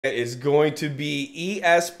is going to be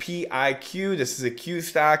ESPIQ. This is a Q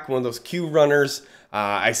stock, one of those Q runners.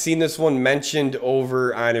 I seen this one mentioned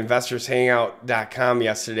over on investorshangout.com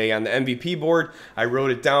yesterday on the MVP board. I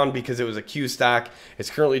wrote it down because it was a Q stock. It's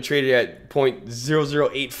currently traded at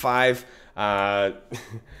 0.0085.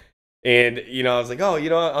 And, I was like, oh,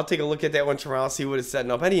 I'll take a look at that one tomorrow, see what it's setting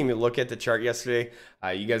up. I didn't even look at the chart yesterday.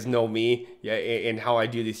 You guys know me, yeah, and how I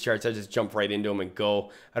do these charts. I just jump right into them and go.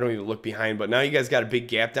 I don't even look behind. But now you guys got a big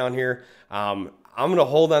gap down here. I'm going to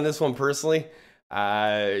hold on this one personally.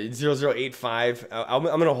 0085. I'm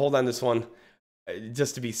going to hold on this one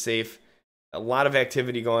just to be safe. A lot of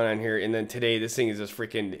activity going on here. And then today, this thing is just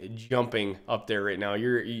freaking jumping up there right now.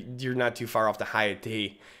 You're not too far off the high of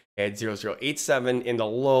day at 0087 and the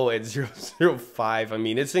low at 005. I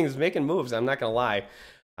mean, this thing is making moves. I'm not going to lie.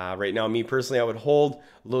 Right now, me personally, I would hold.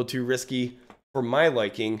 A little too risky for my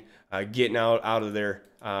liking, getting out of there.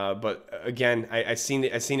 But again, I seen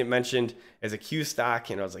it mentioned as a Q stock,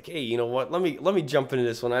 and I was like, hey, you know what? Let me jump into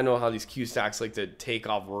this one. I know how these Q stocks like to take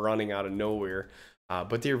off running out of nowhere,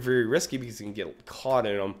 but they're very risky because you can get caught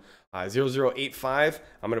in them. 0085.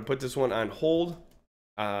 I'm gonna put this one on hold.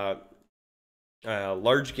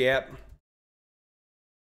 Large gap.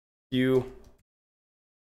 Q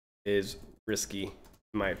is risky,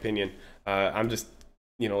 in my opinion. I'm just,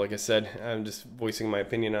 like I said, I'm just voicing my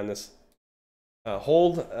opinion on this.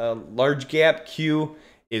 Hold. Large gap. Q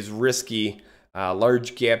is risky.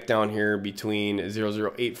 Large gap down here between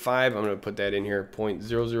 0085. I'm going to put that in here.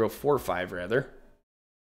 0.0045 rather.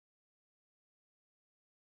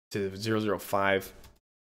 To 005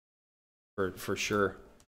 for sure.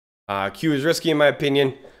 Q is risky in my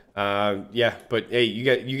opinion. Yeah, but hey,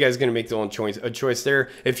 you guys gonna make the own choice there.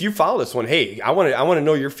 If you follow this one, hey, I want to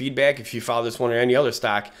know your feedback. If you follow this one or any other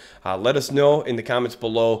stock, let us know in the comments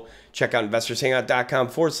below. Check out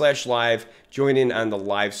investorshangout.com/live. Join in on the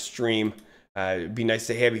live stream. It'd be nice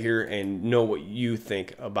to have you here and know what you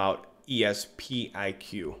think about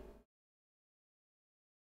ESPIQ.